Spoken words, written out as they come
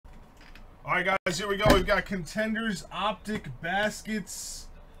All right, guys, here we go. We've got Contenders Optic Baskets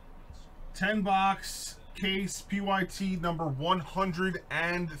 10-box case PYT number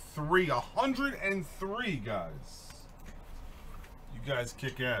 103. 103, guys. You guys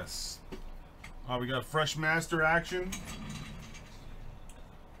kick ass. We got Fresh Master action.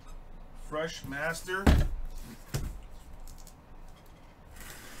 Fresh Master.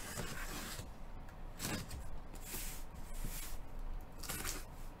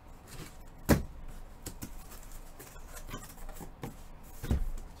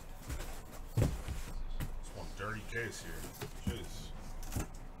 Dirty case here. Jeez.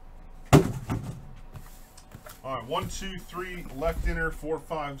 All right, 1, 2, 3 left inner, 4,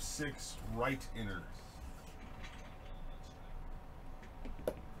 5, 6 right inner.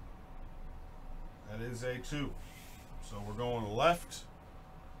 That is a 2. So we're going left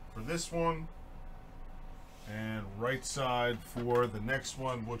for this one and right side for the next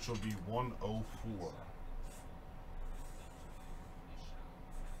one, which will be 104.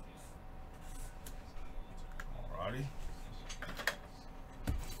 Alrighty.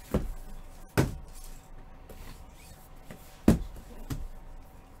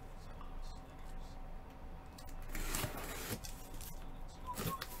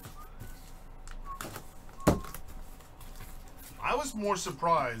 I was more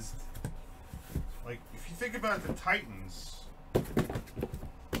surprised, like, if you think about the Titans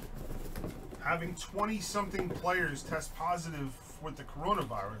having 20-something players test positive with the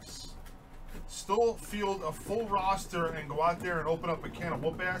coronavirus, still field a full roster and go out there and open up a can of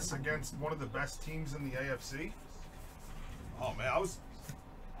whoop ass against one of the best teams in the AFC. Oh man, I was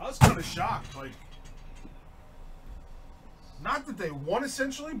kind of shocked. Like, not that they won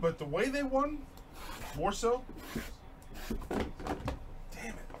essentially, but the way they won, more so.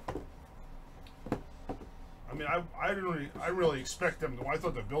 Damn it. I mean, I didn't really expect them to. I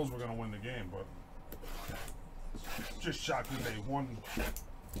thought the Bills were going to win the game, but just shocked that they won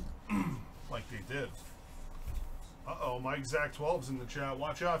like they did. Uh-oh, Mike Zach 12's in the chat.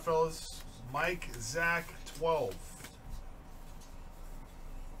 Watch out, fellas. Mike Zach 12.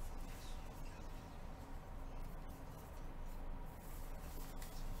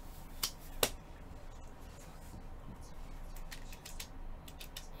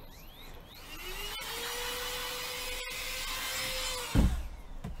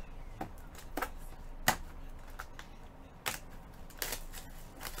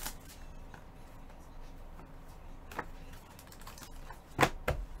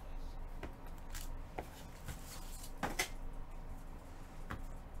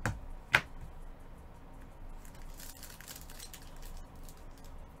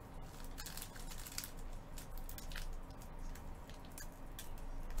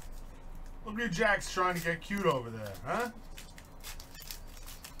 Look at Jack's trying to get cute over there, huh?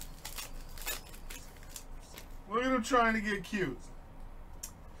 Look at him trying to get cute.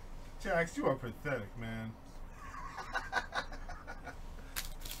 Jax, you are pathetic, man.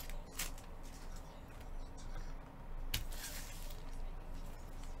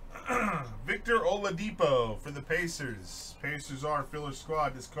 Victor Oladipo for the Pacers. Pacers are filler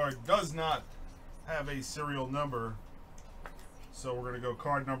squad. This card does not have a serial number. So we're going to go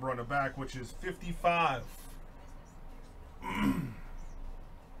card number on the back, which is 55.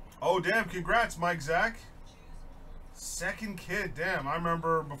 Oh, damn. Congrats, Mike Zach. Second kid. Damn, I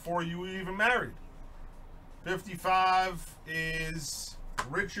remember before you were even married. 55 is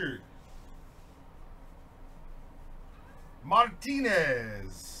Richard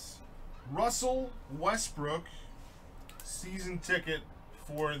Martinez. Russell Westbrook. Season ticket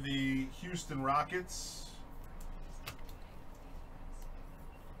for the Houston Rockets.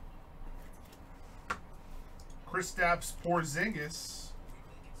 Kristaps Porzingis,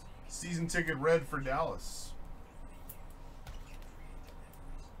 season ticket red for Dallas.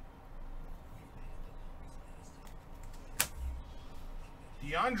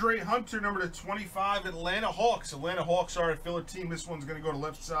 DeAndre Hunter, number 25, Atlanta Hawks. Atlanta Hawks are a filler team. This one's going to go to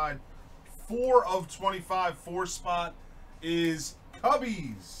left side. 4 of 25, 4 spot is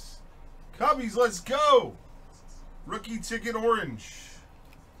Cubbies. Cubbies, let's go. Rookie ticket orange.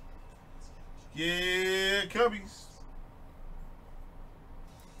 Yeah, Cubbies.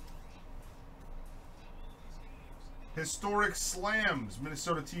 Historic slams.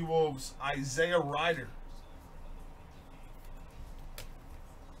 Minnesota T-Wolves, Isaiah Ryder.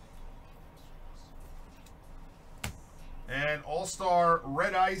 And All-Star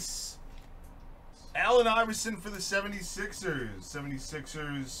Red Ice, Allen Iverson for the 76ers.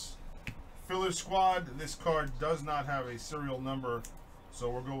 76ers filler squad. This card does not have a serial number, so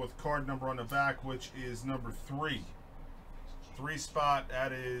we'll go with card number on the back, which is number 3. 3 spot.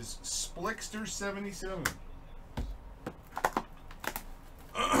 That is Splickster 77.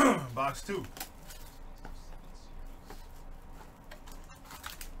 Box 2.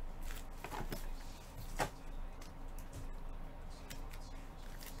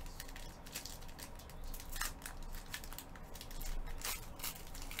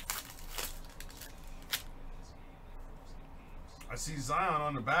 I see Zion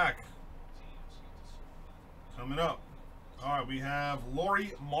on the back. Coming up. All right, we have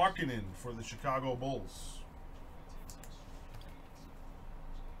Lauri Markkanen for the Chicago Bulls.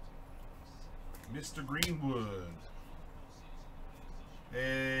 Mr. Greenwood.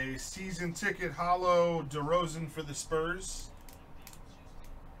 A season ticket hollow DeRozan for the Spurs.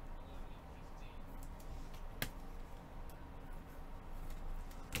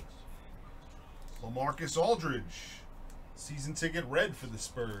 LaMarcus Aldridge. Season ticket red for the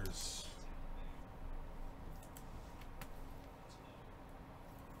Spurs.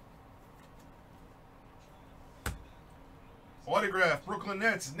 Autograph, Brooklyn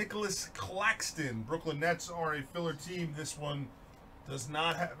Nets, Nicholas Claxton. Brooklyn Nets are a filler team. This one does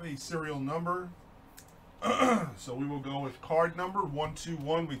not have a serial number. So we will go with card number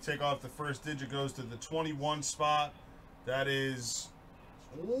 121. We take off the first digit, goes to the 21 spot. That is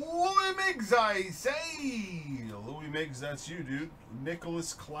Louis Miggs, I say. Louis Miggs, that's you, dude.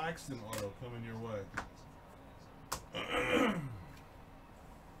 Nicholas Claxton auto coming your way.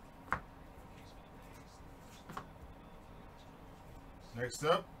 Next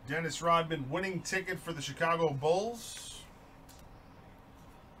up, Dennis Rodman winning ticket for the Chicago Bulls.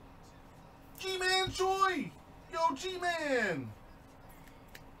 G-Man Choi! Yo, G-Man!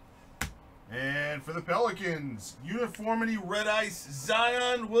 And for the Pelicans, uniformity red ice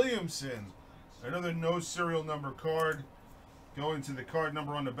Zion Williamson. Another no serial number card. Going to the card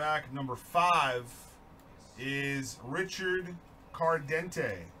number on the back, number 5 is Richard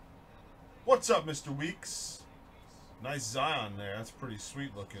Cardente. What's up, Mr. Weeks? Nice Zion there. That's pretty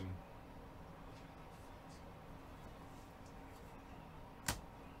sweet looking.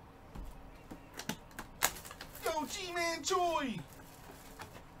 Yo, G-Man Choi!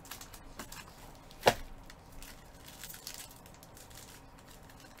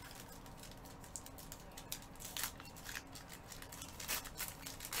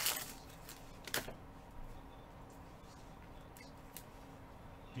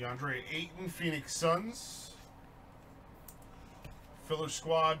 DeAndre Ayton, Phoenix Suns. Filler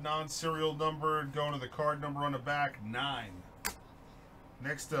squad, non-serial numbered, going to the card number on the back, 9.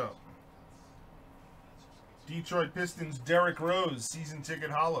 Next up, Detroit Pistons, Derrick Rose, season ticket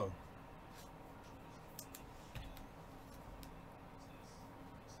hollow.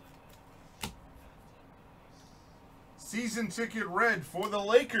 Season ticket red for the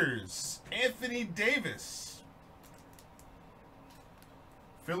Lakers, Anthony Davis.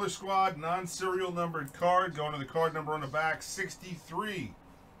 Filler squad, non-serial numbered card, going to the card number on the back, 63,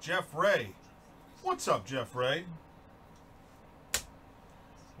 Jeff Ray. What's up, Jeff Ray?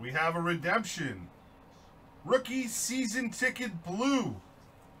 We have a redemption. Rookie season ticket blue,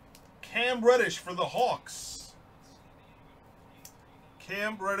 Cam Reddish for the Hawks.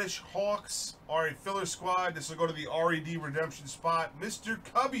 Cam Reddish Hawks are a filler squad. This will go to the RED redemption spot. Mr.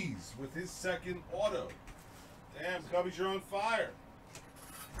 Cubbies with his second auto. Damn, Cubbies, you're on fire.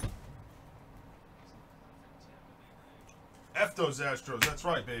 F those Astros. That's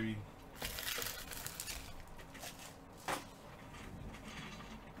right, baby.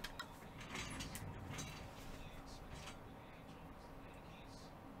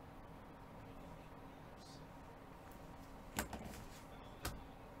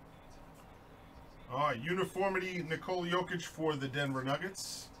 All right, uniformity Nikola Jokic for the Denver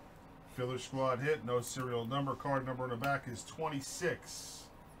Nuggets. Filler squad hit, no serial number. Card number on the back is 26.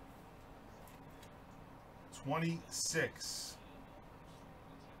 26.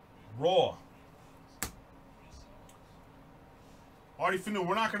 Raw. Artie Fanu,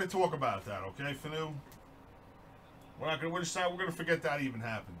 we're not going to talk about that, okay, Fanu? We're not going to. We're going to forget that even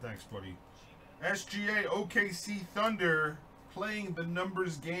happened. Thanks, buddy. SGA OKC Thunder playing the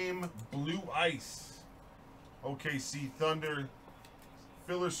numbers game Blue Ice. OKC Thunder.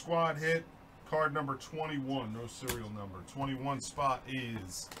 Filler squad hit. Card number 21. No serial number. 21 spot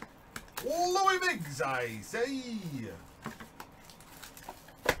is Louis Miggs, I say.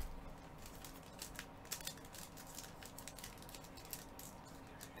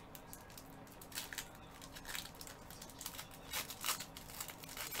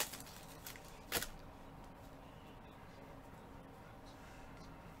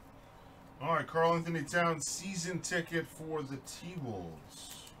 All right, Karl Anthony Towns season ticket for the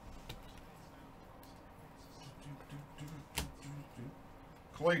T-Wolves.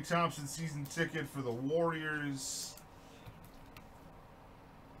 Klay Thompson season ticket for the Warriors.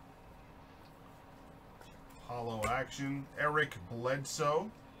 Hollow action. Eric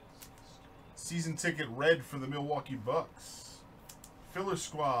Bledsoe. Season ticket red for the Milwaukee Bucks. Filler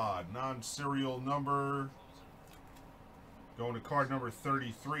squad. Non-serial number. Going to card number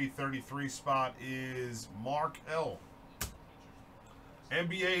 33. 33 spot is Mark L.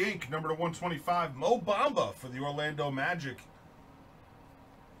 NBA Inc. number to 125. Mo Bamba for the Orlando Magic.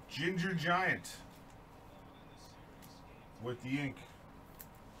 Ginger Giant with the ink.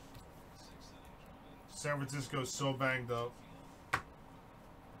 San Francisco's so banged up.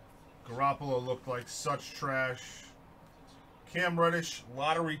 Garoppolo looked like such trash. Cam Reddish,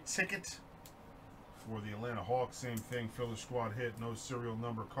 lottery ticket for the Atlanta Hawks. Same thing, filler squad hit. No serial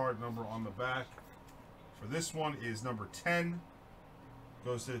number, card number on the back. For this one is number 10.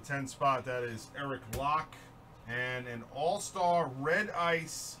 Goes to the 10 spot. That is Eric Locke. And an all-star red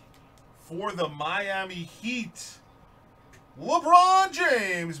ice for the Miami Heat. LeBron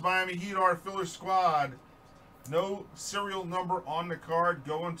James, Miami Heat, our filler squad. No serial number on the card.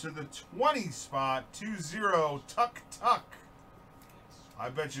 Going to the 20 spot. 2-0, Tuck Tuck. I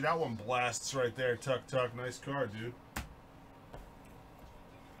bet you that one blasts right there, Tuck Tuck. Nice card, dude.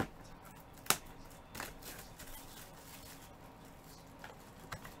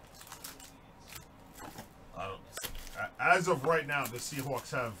 As of right now, the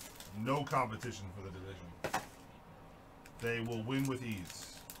Seahawks have no competition for the division. They will win with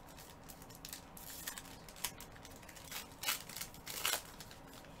ease.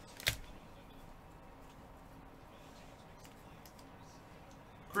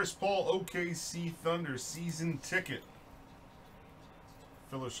 Chris Paul, OKC Thunder season ticket.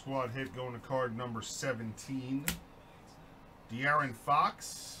 Filler squad hit going to card number 17. De'Aaron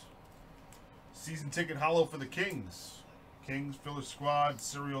Fox. Season ticket hollow for the Kings. Kings, filler squad,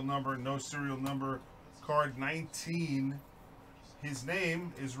 serial number, no serial number, card 19. His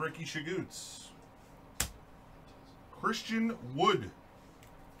name is Ricky Shagoots. Christian Wood.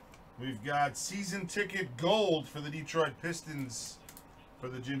 We've got season ticket gold for the Detroit Pistons for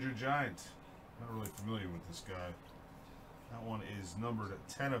the Ginger Giant. Not really familiar with this guy. That one is numbered at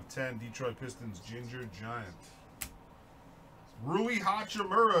 10 of 10, Detroit Pistons Ginger Giant. Rui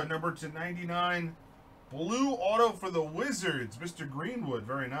Hachimura, number to 99. Blue auto for the Wizards, Mr. Greenwood.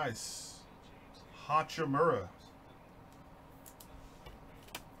 Very nice. Hachimura.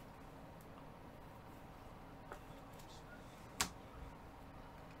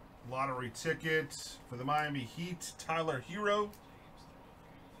 Lottery ticket for the Miami Heat, Tyler Hero.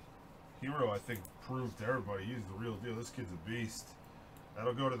 Hero, I think, proved to everybody he's the real deal. This kid's a beast.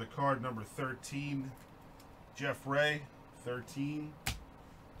 That'll go to the card number 13. Jeff Ray, 13.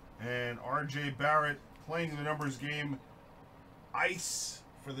 And R.J. Barrett playing the numbers game. Ice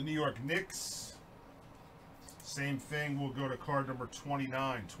for the New York Knicks. Same thing, we'll go to card number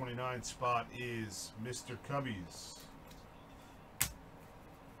 29. 29 spot is Mr. Cubbies.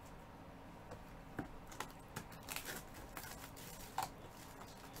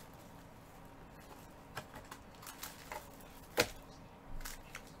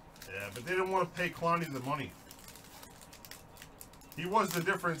 Yeah, but they didn't want to pay Clowney the money. He was the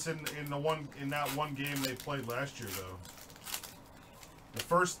difference in that one game they played last year, though. The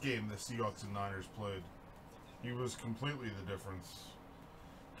first game the Seahawks and Niners played, he was completely the difference.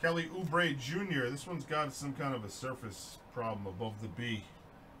 Kelly Oubre Jr. This one's got some kind of a surface problem above the B.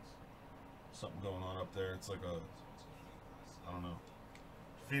 Something going on up there. It's like a, I don't know.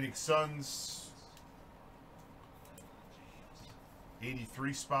 Phoenix Suns.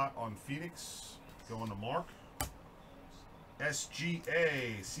 83 spot on Phoenix. Going to Mark.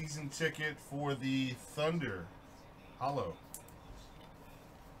 SGA season ticket for the Thunder. Hollow.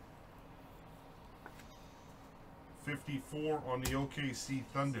 54 on the OKC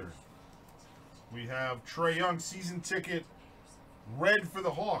Thunder. We have Trae Young season ticket red for the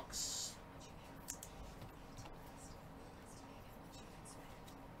Hawks.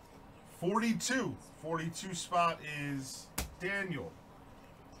 42 spot is Daniel.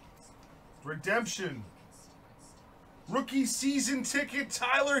 Redemption. Rookie season ticket,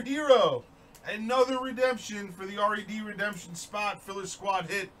 Tyler Hero. Another redemption for the RED redemption spot. Filler squad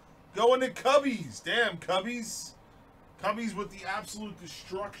hit. Going to Cubbies. Damn, Cubbies. Cubbies with the absolute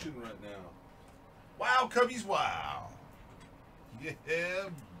destruction right now. Wow, Cubbies, wow. Yeah,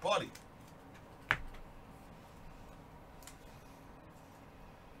 buddy.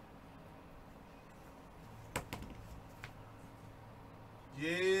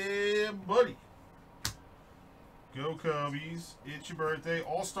 Yeah, buddy. Go Cubbies. It's your birthday.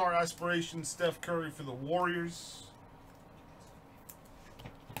 All-Star aspiration, Steph Curry for the Warriors.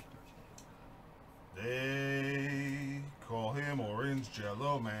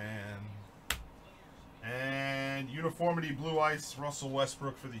 Jello Man. And uniformity blue ice, Russell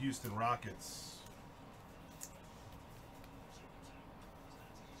Westbrook for the Houston Rockets.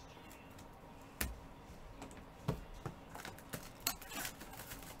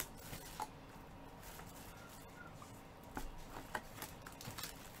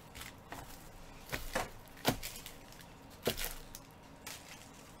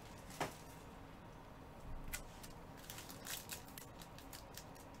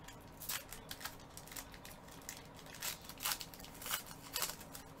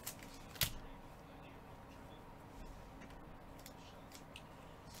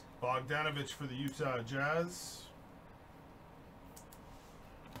 Bogdanovich for the Utah Jazz.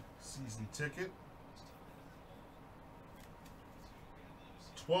 Season ticket.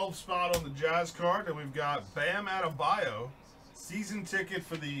 12 spot on the Jazz card. And we've got Bam Adebayo. Season ticket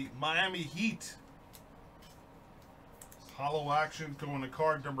for the Miami Heat. Hollow action going to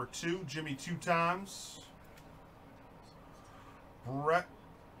card number 2. Jimmy 2 times. Brett.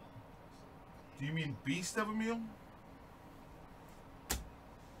 Do you mean Beast of a Meal?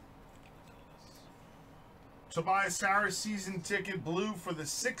 Tobias Harris season ticket blue for the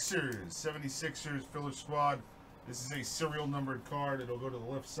Sixers. 76ers filler squad. This is a serial numbered card. It'll go to the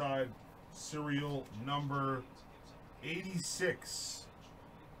left side. Serial number 86.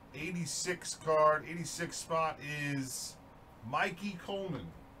 86 card. 86 spot is Mikey Coleman.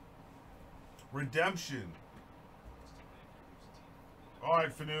 Redemption. All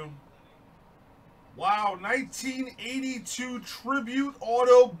right, Fanu. Wow, 1982 tribute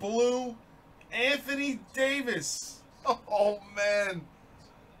auto blue. Anthony Davis. Oh, man.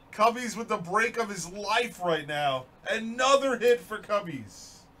 Cubbies with the break of his life right now. Another hit for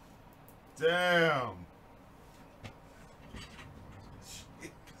Cubbies. Damn.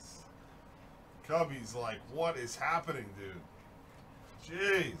 Jeez. Cubbies, like, what is happening, dude?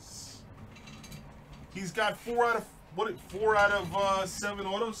 Jeez. He's got 4 out of 7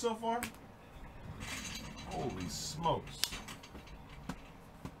 autos so far? Holy smokes.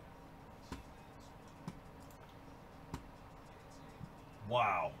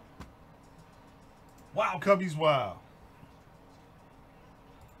 Wow. Wow, Cubbies, wow.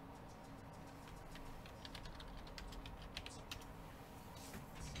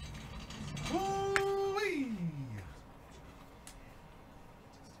 Woo-wee.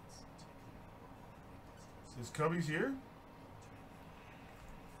 Is Cubbies here?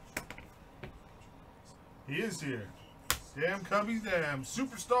 He is here. Damn Cubbies, damn.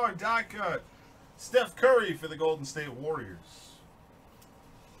 Superstar die cut. Steph Curry for the Golden State Warriors.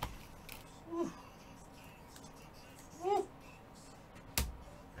 Woo. Woo.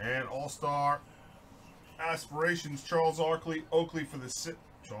 And All-Star aspirations, Charles Barkley for the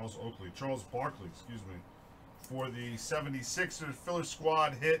Charles Barkley, excuse me, for the 76ers filler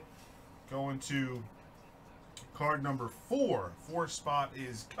squad hit. Going to card number 4. 4th spot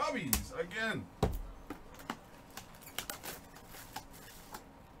is Cubbies again.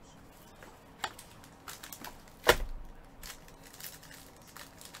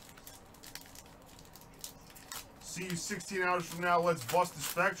 See you 16 hours from now. Let's bust the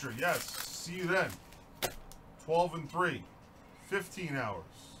Spectre. Yes. See you then. 12 and 3. 15 hours.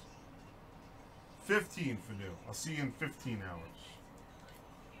 15 for new. I'll see you in 15 hours.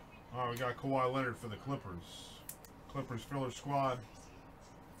 All right, we got Kawhi Leonard for the Clippers. Clippers filler squad.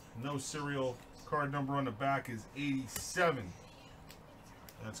 No serial. Card number on the back is 87.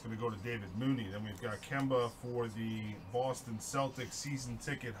 That's going to go to David Mooney. Then we've got Kemba for the Boston Celtics season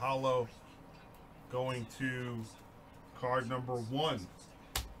ticket hollow. Going to card number 1.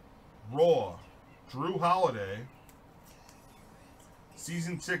 Raw. Drew Holiday.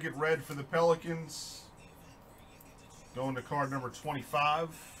 Season ticket red for the Pelicans. Going to card number 25.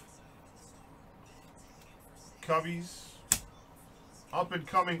 Cubbies. Up and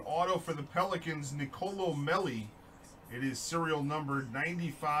coming auto for the Pelicans, Nicolo Melli. It is serial numbered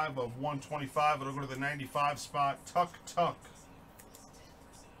 95 of 125. It'll go to the 95 spot. Tuck, Tuck.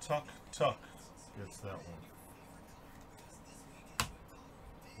 Tuck, Tuck gets that one.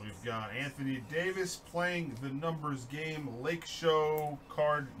 We've got Anthony Davis playing the numbers game. Lake Show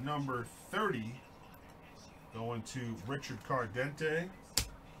card number 30. Going to Richard Cardente.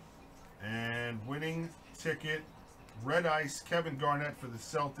 And winning ticket, Red Ice, Kevin Garnett for the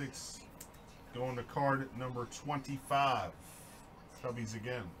Celtics. Going to card number 25. Cubbies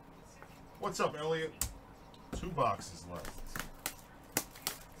again. What's up, Elliot? 2 boxes left.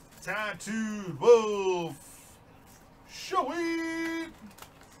 Tattooed Wolf. Show it.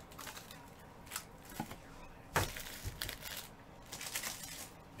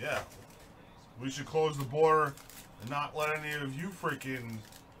 Yeah. We should close the border And not let any of you freaking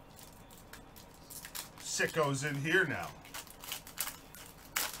sickos in here now.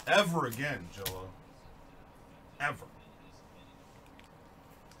 Ever again, Jello. Ever.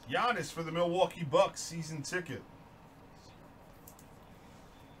 Giannis for the Milwaukee Bucks season ticket.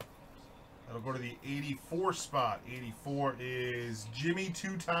 That'll go to the 84 spot. 84 is Jimmy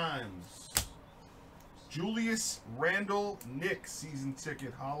 2 times. Julius Randle Knicks season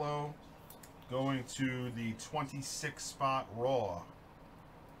ticket hollow. Going to the 26 spot Raw.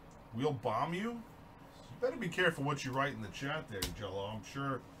 We'll bomb you? You better be careful what you write in the chat there, Jello. I'm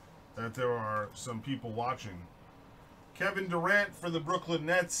sure that there are some people watching. Kevin Durant for the Brooklyn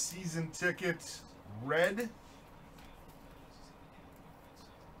Nets season ticket red.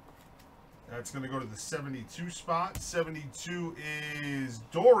 That's going to go to the 72 spot. 72 is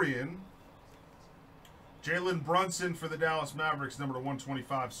Dorian. Jalen Brunson for the Dallas Mavericks, number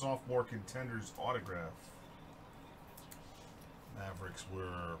 125, sophomore Contenders autograph. Mavericks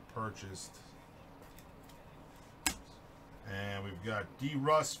were purchased. And we've got D.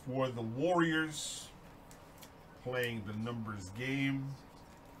 Russ for the Warriors, playing the numbers game.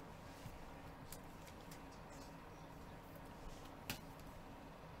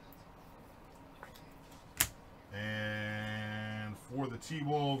 And for the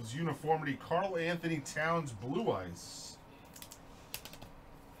T-Wolves, uniformity, Karl Anthony Towns, Blue Ice.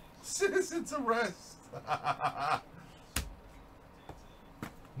 Citizen's arrest.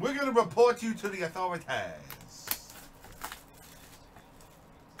 We're going to report you to the authorities.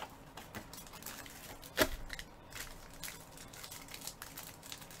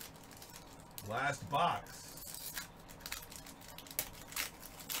 Last box.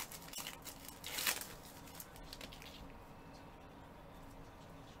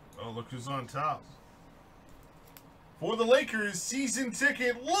 Oh, look who's on top. For the Lakers, season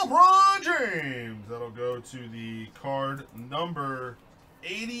ticket, LeBron James. That'll go to the card number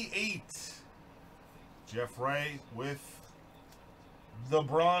 88. Jeff Ray with the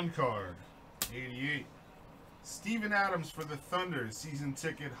Bron card, 88. Steven Adams for the Thunder, season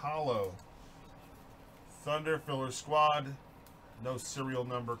ticket hollow. Thunder filler squad. No serial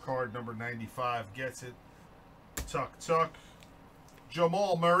number, card number 95 gets it. Tuck, tuck.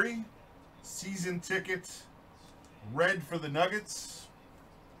 Jamal Murray, season ticket, red for the Nuggets.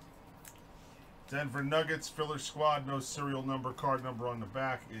 Denver Nuggets, filler squad, no serial number, card number on the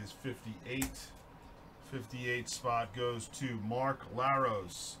back is 58. 58 spot goes to Mark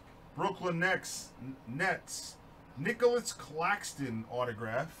Laros. Brooklyn Nets, Nicholas Claxton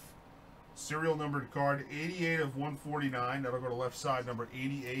autograph. Serial numbered card, 88 of 149. That'll go to left side, number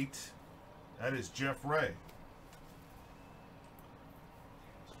 88. That is Jeff Ray.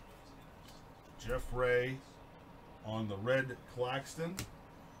 Jeff Ray on the red Claxton.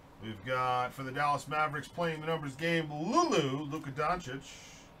 We've got, for the Dallas Mavericks, playing the numbers game, Luka Doncic.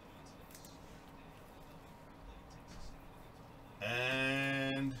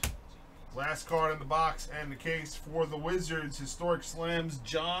 And last card in the box and the case for the Wizards, Historic Slams,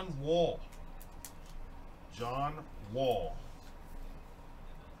 John Wall. John Wall.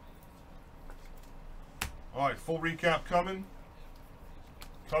 All right, full recap coming.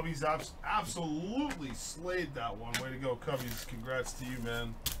 Cubbies absolutely slayed that one. Way to go, Cubbies. Congrats to you,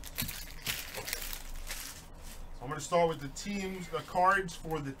 man. I'm going to start with the teams, the cards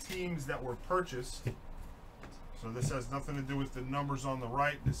for the teams that were purchased. So this has nothing to do with the numbers on the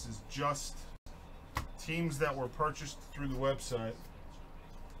right. This is just teams that were purchased through the website.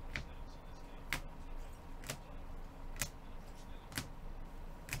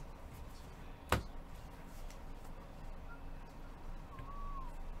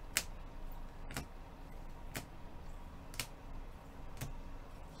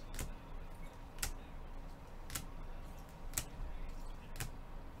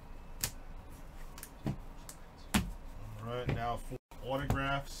 Now for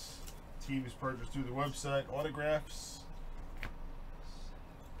autographs, teams purchased through the website, autographs.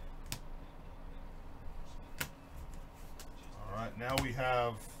 All right, now we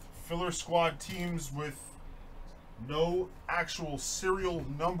have filler squad teams with no actual serial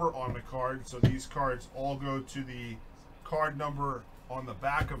number on the card. So these cards all go to the card number on the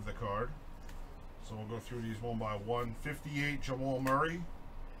back of the card. So we'll go through these one by one. 58, Jamal Murray.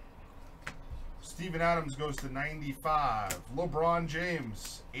 Steven Adams goes to 95. LeBron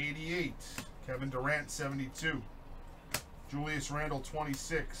James, 88. Kevin Durant, 72. Julius Randle,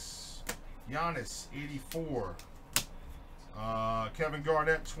 26. Giannis, 84. Kevin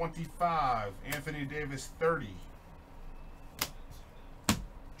Garnett, 25. Anthony Davis, 30.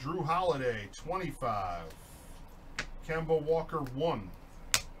 Drew Holiday, 25. Kemba Walker, 1.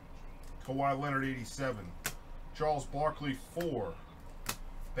 Kawhi Leonard, 87. Charles Barkley 4.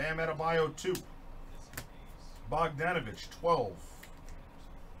 Bam Adebayo 2. Bogdanovich 12.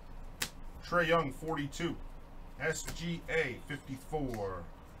 Trae Young 42. SGA 54.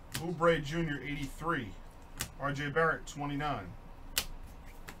 Oubre Jr. 83. RJ Barrett 29.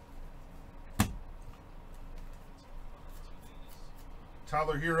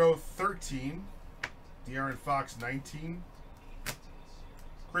 Tyler Hero 13. De'Aaron Fox 19.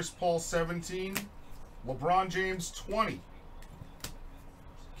 Chris Paul 17. LeBron James 20.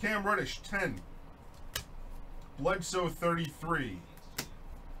 Cam Reddish 10. Bledsoe 33.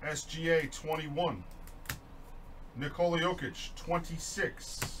 SGA 21. Nikola Jokic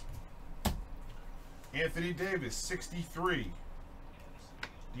 26. Anthony Davis 63.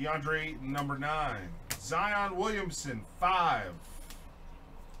 DeAndre Ayton number 9. Zion Williamson 5.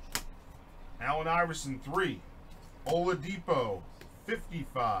 Allen Iverson 3. Oladipo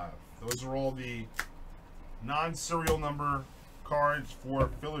 55. Those are all the non-serial number cards for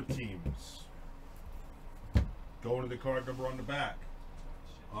filler teams. Going to the card number on the back.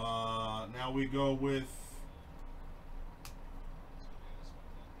 Now we go with,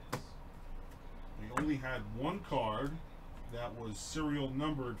 we only had one card that was serial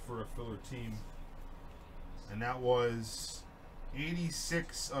numbered for a filler team, and that was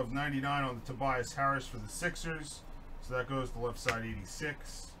 86 of 99 on the Tobias Harris for the Sixers. So that goes to the left side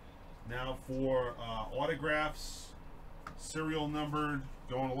 86. Now for autographs, serial numbered,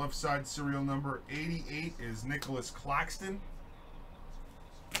 going to left side serial number 88 is Nicholas Claxton.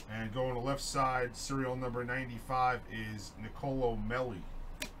 And going to left side serial number 95 is Nicolo Melli.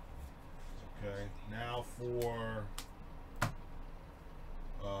 Okay, now for,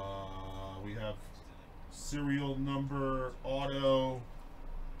 we have serial number auto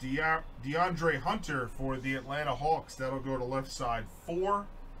DeAndre Hunter for the Atlanta Hawks. That'll go to left side 4.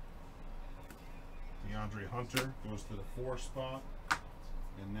 DeAndre Hunter goes to the 4 spot.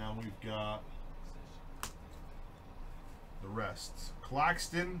 And now we've got the rest.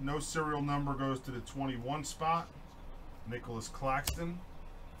 Claxton, no serial number, goes to the 21 spot. Nicholas Claxton.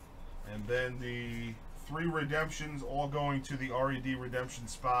 And then the 3 redemptions all going to the RED redemption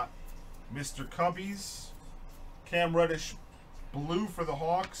spot. Mr. Cubbies, Cam Reddish blue for the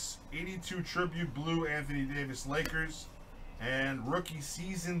Hawks, 82 tribute blue Anthony Davis Lakers, and rookie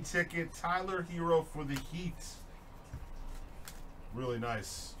season ticket Tyler Hero for the Heat. Really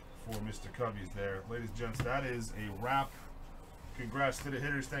nice for Mr. Cubbies there. Ladies and gents, that is a wrap. Congrats to the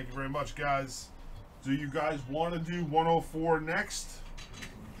hitters. Thank you very much, guys. Do you guys want to do 104 next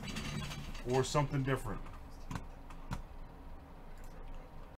or something different?